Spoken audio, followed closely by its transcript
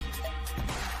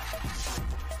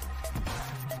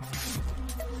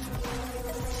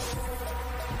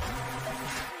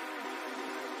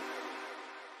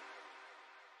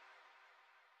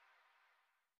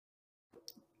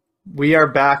We are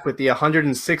back with the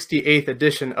 168th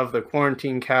edition of the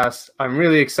Quarantine Cast. I'm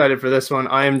really excited for this one.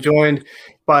 I am joined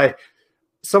by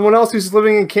someone else who's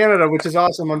living in Canada, which is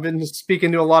awesome. I've been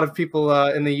speaking to a lot of people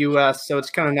in the U.S., so it's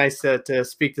kind of nice to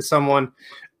speak to someone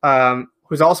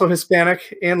who's also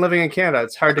Hispanic and living in Canada.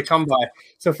 It's hard to come by.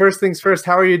 So first things first,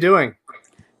 how are you doing?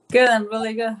 Good, I'm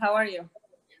really good. How are you?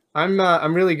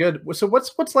 I'm really good. So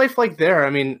what's life like there? I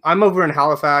mean, I'm over in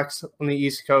Halifax on the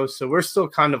East Coast, so we're still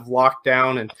kind of locked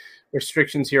down and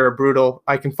restrictions here are brutal.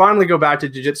 I can finally go back to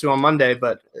jiu-jitsu on Monday,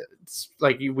 but it's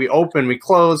like we open, we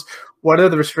close. What are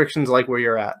the restrictions like where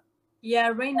you're at? Yeah,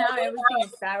 right now everything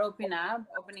is start opening up.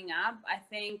 I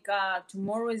think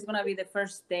tomorrow is gonna be the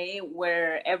first day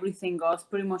where everything goes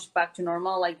pretty much back to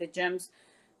normal. Like the gyms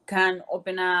can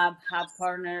open up, have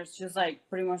partners, just like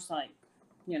pretty much like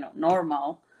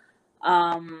normal.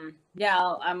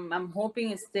 Yeah, I'm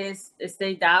hoping it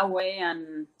stay that way,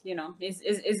 and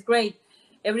it's great.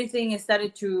 Everything is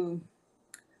started to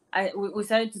we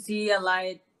started to see a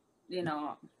light,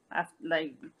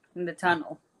 like in the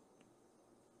tunnel.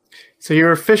 So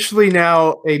you're officially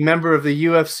now a member of the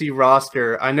UFC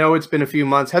roster. I know it's been a few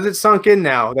months. Has it sunk in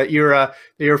now that you're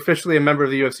officially a member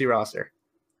of the UFC roster?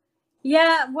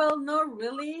 Yeah, well, not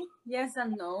really. Yes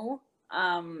and no.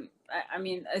 I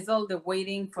mean, it's all the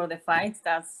waiting for the fights.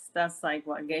 That's like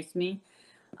what gets me.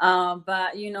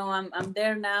 But I'm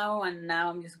there now, and now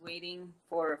I'm just waiting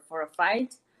for a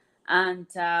fight. And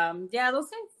yeah, it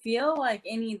doesn't feel like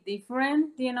any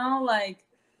different. Like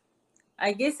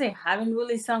I guess I haven't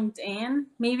really sunk in.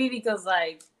 Maybe because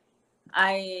like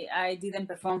I didn't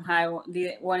perform how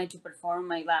I wanted to perform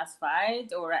my last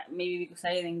fight, or maybe because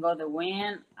I didn't got the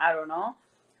win. I don't know,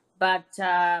 but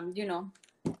I'm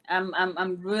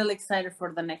really excited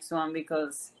for the next one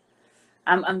because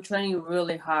I'm training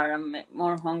really hard. I'm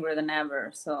more hungry than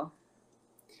ever. So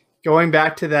Going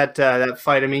back to that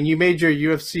fight, I mean, you made your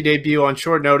UFC debut on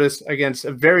short notice against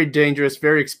a very dangerous,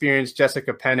 very experienced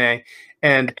Jessica Penne,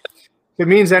 and if it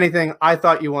means anything, I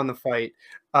thought you won the fight.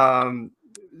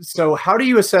 So how do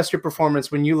you assess your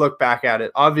performance when you look back at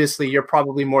it? Obviously, you're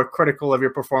probably more critical of your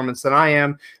performance than I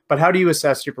am, but how do you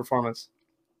assess your performance?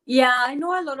 yeah, I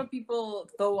know a lot of people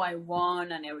thought I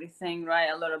won and everything, right?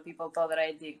 A lot of people thought that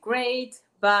I did great,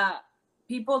 but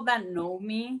people that know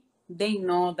me, they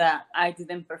know that I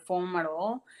didn't perform at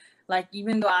all. Like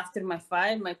even though after my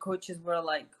fight, my coaches were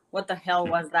like, "What the hell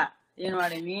was that?" You know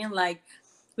what I mean? Like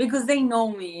because they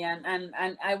know me, and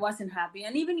I wasn't happy.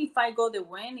 And even if I got the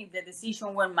win, if the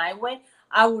decision went my way,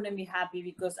 I wouldn't be happy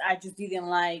because I just didn't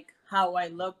like how I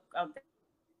look out there.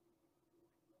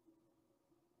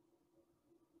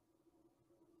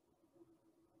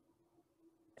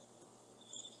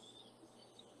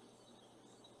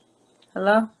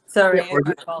 Hello, Yeah, sorry, it's my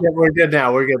yeah, fault. we're good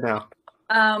now. We're good now.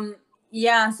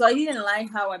 Yeah, so I didn't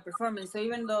like how I performed. And so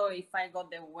even though if I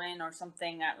got the win or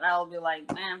something, I'll be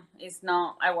like, man, it's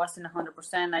not, I wasn't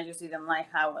 100%. I just didn't like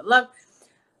how I looked.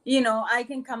 I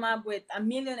can come up with a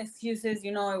million excuses.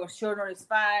 It was short notice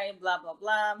fight, blah, blah,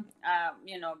 blah. I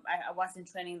wasn't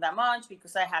training that much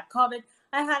because I had COVID.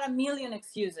 I had a million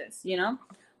excuses.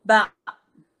 But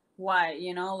why?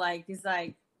 Like, it's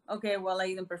like, okay, well, I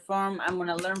didn't perform. I'm going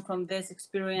to learn from this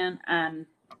experience and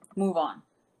move on.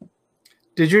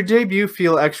 Did your debut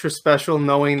feel extra special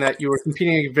knowing that you were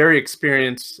competing against a very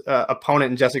experienced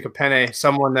opponent in Jessica Penne,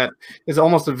 someone that is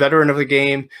almost a veteran of the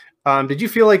game? Did you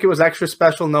feel like it was extra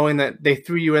special knowing that they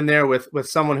threw you in there with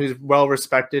someone who's well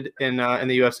respected in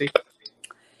the UFC?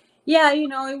 Yeah,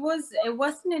 it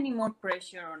wasn't any more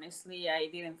pressure, honestly. I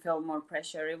didn't feel more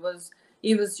pressure. It was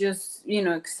just,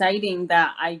 exciting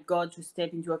that I got to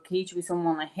step into a cage with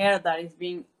someone like her that has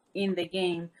been in the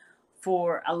game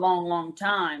for a long, long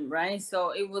time, right?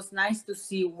 So it was nice to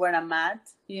see where I'm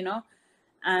at.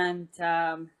 And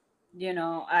I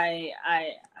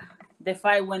the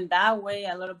fight went that way.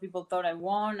 A lot of people thought I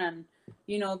won, and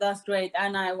that's great.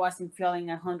 And I wasn't feeling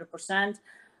 100%.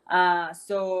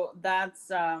 So that's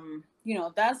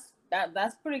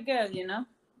pretty good.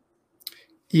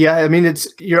 Yeah, I mean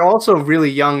you're also really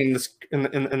young in this in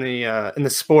the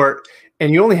sport,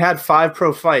 and you only had 5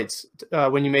 pro fights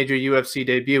when you made your UFC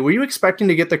debut. Were you expecting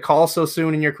to get the call so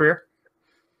soon in your career?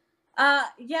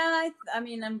 Yeah, I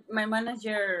mean, my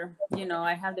manager,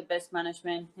 I have the best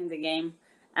management in the game,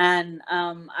 and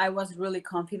I was really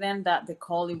confident that the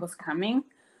call it was coming.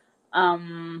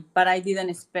 But I didn't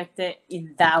expect it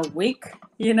in that week.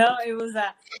 It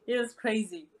was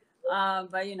crazy.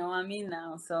 But I'm in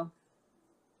now, so.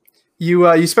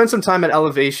 You spent some time at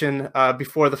Elevation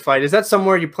before the fight. Is that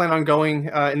somewhere you plan on going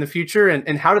in the future?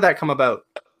 And how did that come about?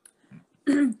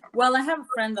 Well, I have a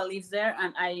friend that lives there,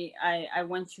 and I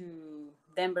went to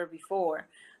Denver before,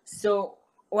 So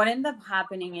what ended up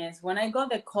happening is when I got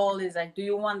the call, is like, do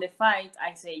you want the fight?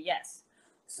 I say yes.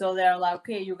 So they're like,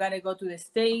 okay, you got to go to the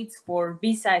States for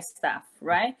visa stuff,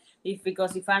 right?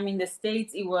 Because if I'm in the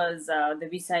States, it was the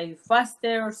visa is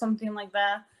faster or something like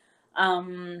that.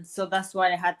 So that's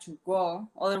why I had to go.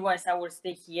 Otherwise, I would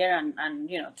stay here and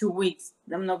 2 weeks.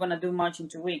 I'm not gonna do much in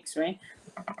 2 weeks, right?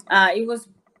 It was,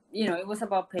 it was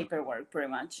about paperwork pretty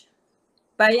much.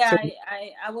 But yeah, So,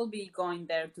 I will be going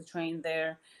there to train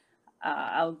there.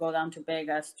 I'll go down to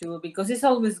Vegas too, because it's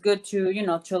always good to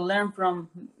to learn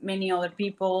from many other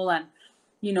people and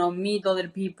meet other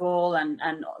people and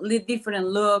different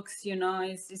looks.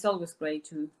 It's always great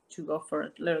to go for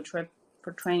a little trip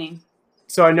for training.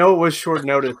 so I know it was short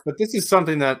notice, but this is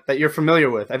something that you're familiar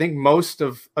with. I think most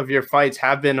of your fights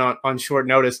have been on short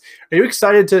notice. Are you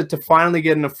excited to finally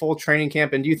get in a full training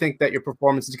camp? And do you think that your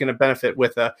performance is going to benefit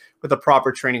with a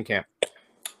proper training camp?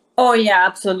 Oh yeah,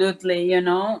 absolutely.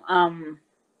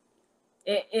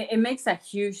 It makes a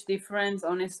huge difference,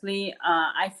 honestly.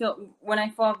 I feel when I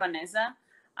fought Vanessa,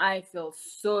 I feel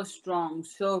so strong,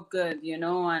 so good,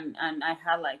 and I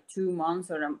had like 2 months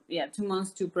 2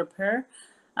 months to prepare.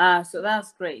 So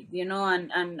that's great,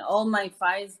 and all my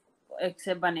fights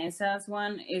except Vanessa's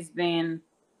one has been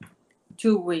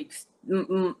 2 weeks.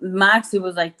 Max, it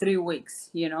was like 3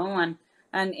 weeks, and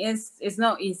it's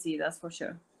not easy, that's for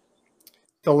sure.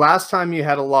 The last time you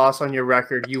had a loss on your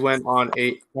record, you went on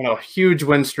a huge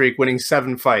win streak, winning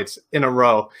 7 fights in a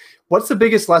row. What's the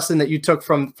biggest lesson that you took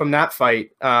from that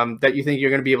fight that you think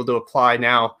you're going to be able to apply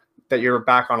now that you're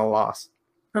back on a loss?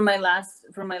 From my last,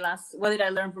 what did I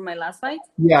learn from my last fight?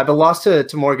 Yeah, the loss to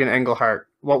Morgan Engelhart.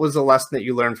 What was the lesson that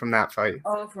you learned from that fight?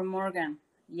 Oh, from Morgan.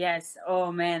 Yes.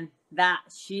 Oh man,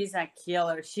 she's a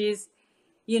killer. She's,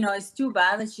 it's too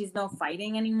bad that she's not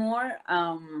fighting anymore.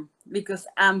 Because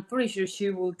I'm pretty sure she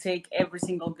will take every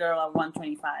single girl at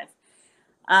 125.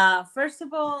 First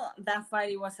of all, that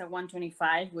fight, it was at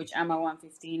 125, which I'm a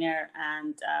 115er,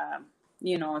 and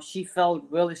she felt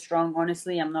really strong.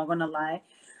 Honestly, I'm not gonna lie.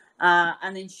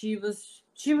 And then she was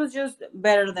just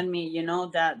better than me.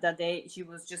 That day she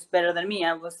was just better than me.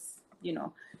 I was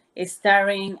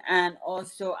staring, and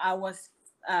also I was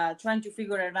trying to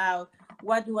figure it out.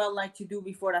 What do I like to do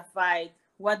before a fight?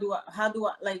 What do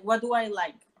I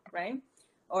like, right?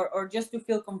 Or just to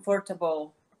feel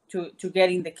comfortable to get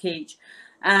in the cage.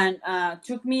 And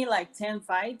took me like 10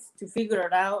 fights to figure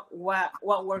it out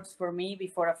what works for me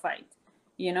before a fight,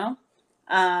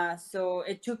 so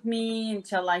it took me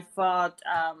until I fought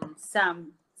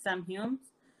Sam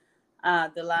Humes.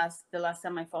 The last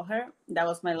time I fought her, that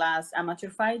was my last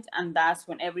amateur fight, and that's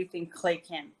when everything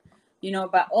clicked in.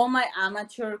 But all my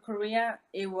amateur career,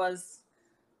 it was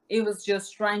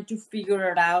just trying to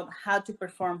figure it out, how to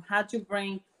perform, how to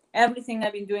bring everything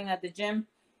I've been doing at the gym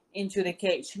into the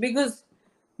cage. Because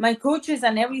my coaches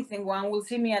and everyone will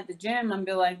see me at the gym and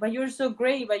be like, but you're so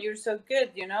great, but you're so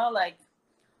good, like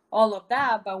all of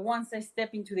that. But once I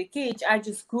step into the cage, I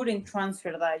just couldn't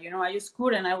transfer that, I just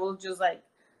couldn't. I was just like,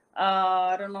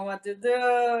 I don't know what to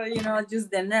do,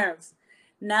 just the nerves.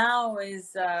 Now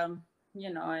it's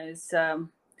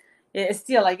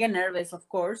still, I get nervous, of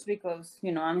course, because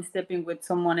I'm stepping with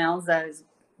someone else that is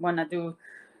wanna do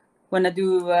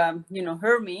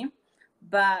hurt me,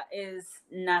 but it's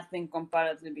nothing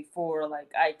comparatively before.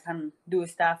 Like, I can do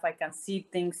stuff, I can see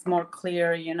things more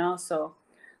clear, so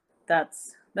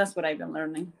that's what I've been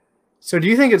learning. So do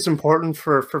you think it's important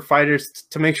for fighters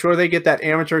to make sure they get that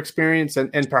amateur experience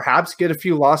and perhaps get a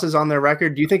few losses on their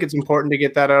record? Do you think it's important to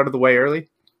get that out of the way early?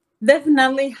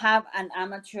 Definitely have an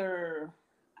amateur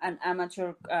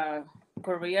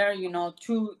career,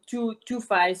 two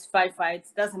fights, 5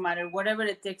 fights, doesn't matter, whatever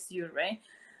it takes you, right?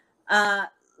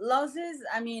 Losses,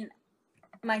 I mean,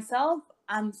 myself,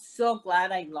 I'm so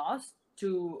glad I lost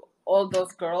to all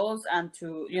those girls, and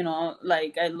to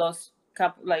like I lost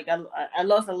I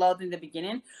lost a lot in the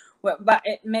beginning, but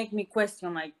it made me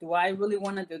question, like, do I really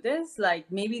want to do this? Like,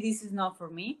 maybe this is not for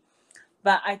me.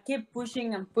 But I kept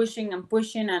pushing and pushing and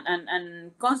pushing,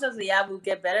 and constantly I will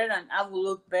get better, and I will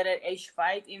look better each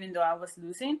fight, even though I was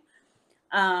losing.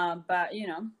 But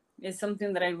it's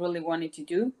something that I really wanted to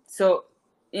do. So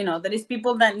there is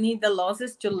people that need the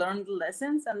losses to learn the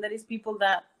lessons, and there is people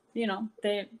that they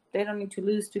don't need to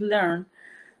lose to learn.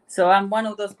 So I'm one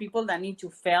of those people that need to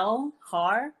fail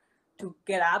hard to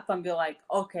get up and be like,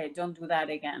 okay, don't do that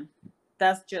again.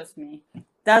 That's just me.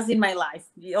 That's in my life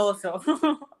also.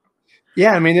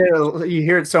 Yeah, I mean, you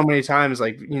hear it so many times,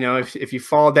 like, if you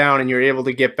fall down and you're able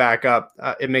to get back up,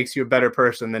 it makes you a better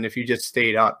person than if you just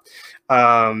stayed up.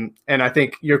 And I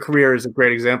think your career is a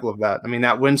great example of that. I mean,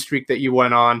 that win streak that you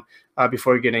went on,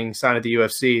 before getting signed at the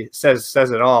UFC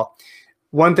says it all.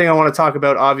 One thing I want to talk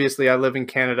about, obviously, I live in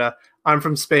Canada. I'm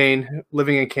from Spain,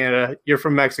 living in Canada. You're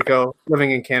from Mexico,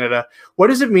 living in Canada. What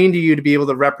does it mean to you to be able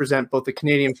to represent both the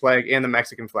Canadian flag and the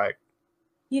Mexican flag?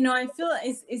 I feel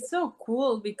it's so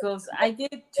cool because I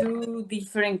get two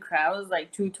different crowds,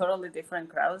 like two totally different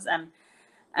crowds, and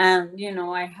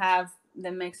I have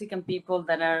the Mexican people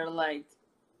that are like,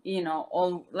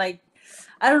 all like,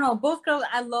 I don't know, both crowds.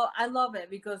 I love it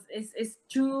because it's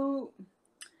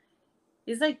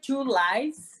like two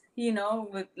lives,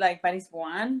 with like, but it's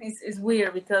one. It's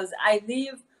weird because I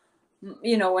live,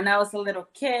 when I was a little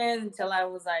kid until I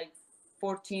was like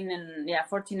 14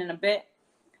 and a bit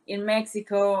in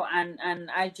Mexico, and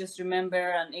I just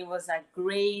remember, and it was a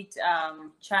great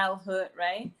childhood,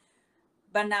 right?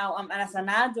 But now as an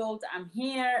adult, I'm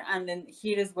here, and then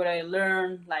here is what I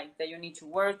learned, like that you need to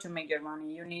work to make your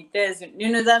money. You need this,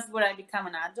 that's what I become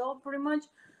an adult pretty much.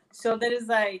 So there is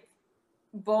like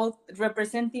both,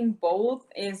 representing both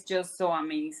is just so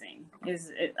amazing.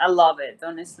 I love it.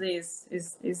 Honestly,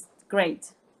 is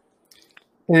great.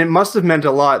 And it must have meant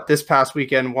a lot this past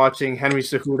weekend watching Henry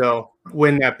Cejudo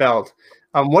win that belt.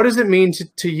 What does it mean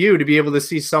to you to be able to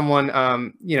see someone,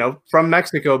 from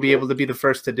Mexico be able to be the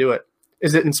first to do it?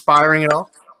 Is it inspiring at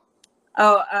all?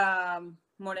 Oh,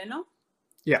 Moreno?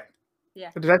 Yeah.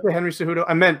 Yeah. Did I say Henry Cejudo?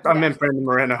 I meant Brandon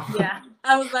Moreno. Yeah.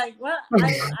 I was like, what?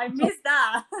 I missed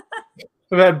that.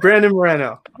 About Brandon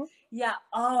Moreno. Yeah.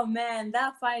 Oh man,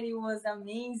 that fight, it was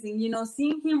amazing.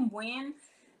 Seeing him win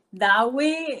that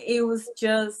way, it was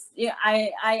just,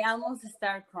 I almost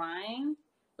started crying.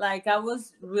 Like, I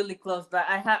was really close, but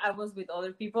I was with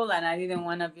other people, and I didn't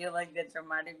want to be like the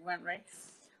dramatic one, right?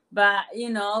 But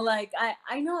like,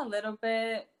 I know a little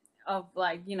bit of,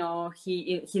 like,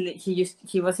 he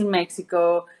was in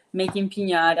Mexico making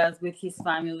piñatas with his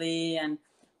family and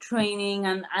training,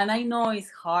 and I know it's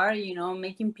hard,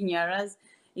 making piñatas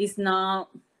is not,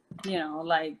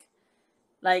 like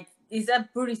it's a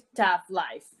pretty tough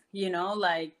life,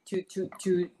 like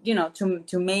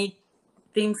to make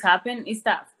things happen is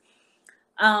tough.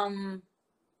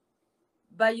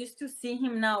 But just to see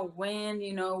him now win,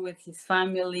 with his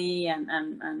family,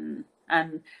 and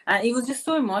it was just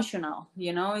so emotional.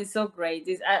 It's so great.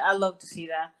 I love to see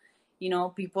that.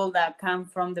 People that come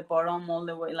from the bottom all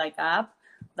the way like up.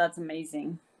 That's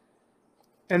amazing.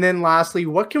 And then lastly,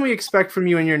 what can we expect from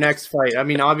you in your next fight? I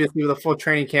mean, obviously with a full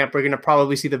training camp, we're going to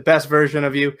probably see the best version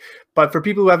of you. But for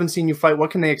people who haven't seen you fight, what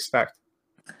can they expect?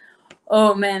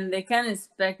 Oh man, they can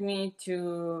expect me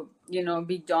to,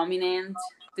 be dominant.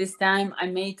 This time I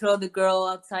may throw the girl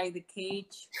outside the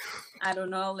cage. I don't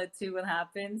know. Let's see what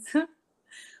happens.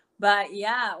 But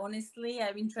yeah, honestly,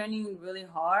 I've been training really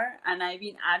hard, and I've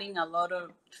been adding a lot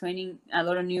of training, a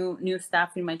lot of new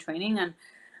stuff in my training,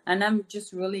 and I'm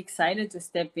just really excited to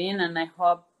step in, and I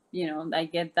hope, I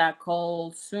get that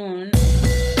call soon.